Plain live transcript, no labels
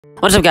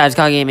What's up guys,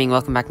 KageGaming,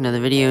 welcome back to another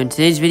video. In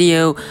today's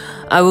video,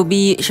 I will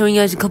be showing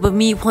you guys a clip of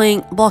me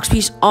playing Blox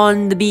piece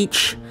on the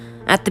beach,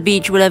 at the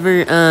beach,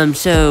 whatever.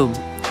 So,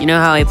 you know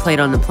how I played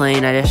on the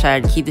plane, I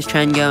decided to keep this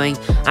trend going.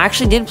 I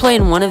actually did play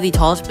in one of the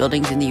tallest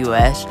buildings in the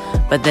US,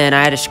 but then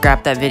I had to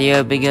scrap that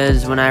video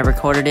because when I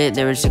recorded it,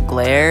 there was a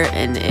glare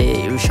and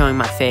it was showing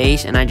my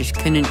face and I just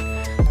couldn't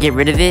get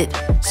rid of it.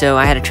 So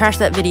I had to trash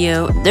that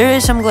video. There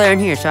is some glare in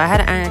here, so I had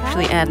to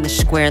actually add the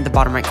square in the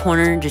bottom right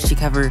corner just to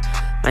cover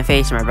my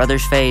face and my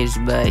brother's face.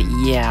 But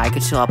yeah, I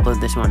could still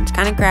upload this one. It's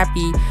kind of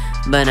crappy,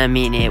 but I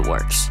mean, it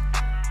works.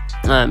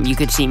 You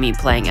could see me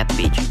playing at the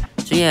beach.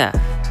 So yeah,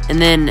 and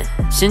then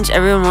since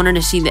everyone wanted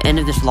to see the end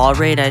of this law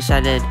raid, I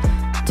decided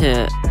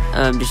to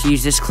just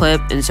use this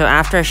clip. And so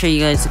after I show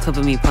you guys the clip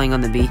of me playing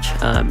on the beach,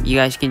 you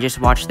guys can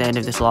just watch the end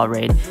of this law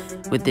raid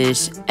with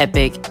this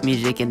epic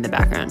music in the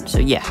background. So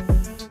yeah.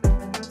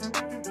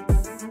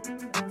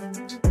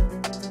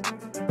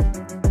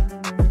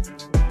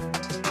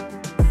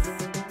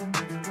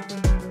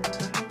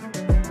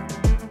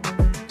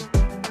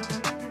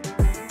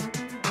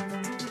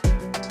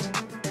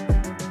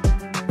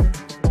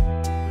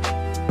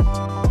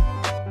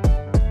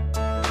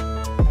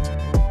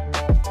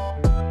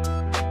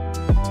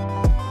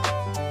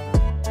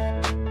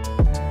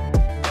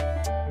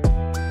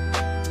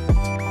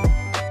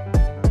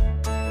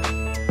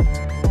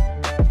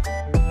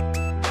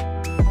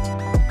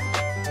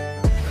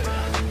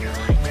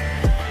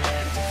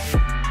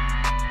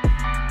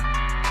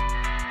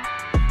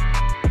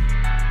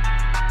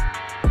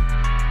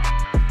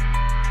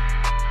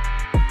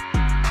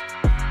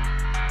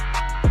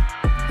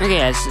 Okay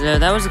guys, so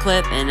that was the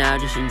clip, and now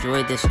just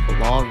enjoy this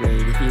law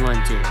raid if you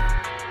want to.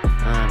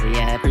 But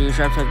yeah, that pretty much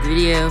wraps up the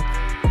video.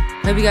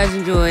 Hope you guys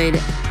enjoyed.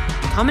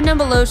 Comment down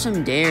below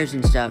some dares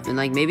and stuff, and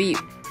like maybe,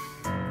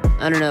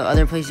 I don't know,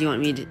 other places you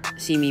want me to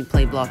see me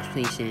play Blox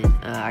Place in.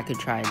 I could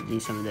try to do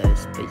some of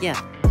those. But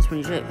yeah, that's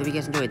pretty much it. Hope you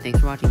guys enjoyed.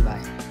 Thanks for watching.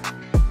 Bye.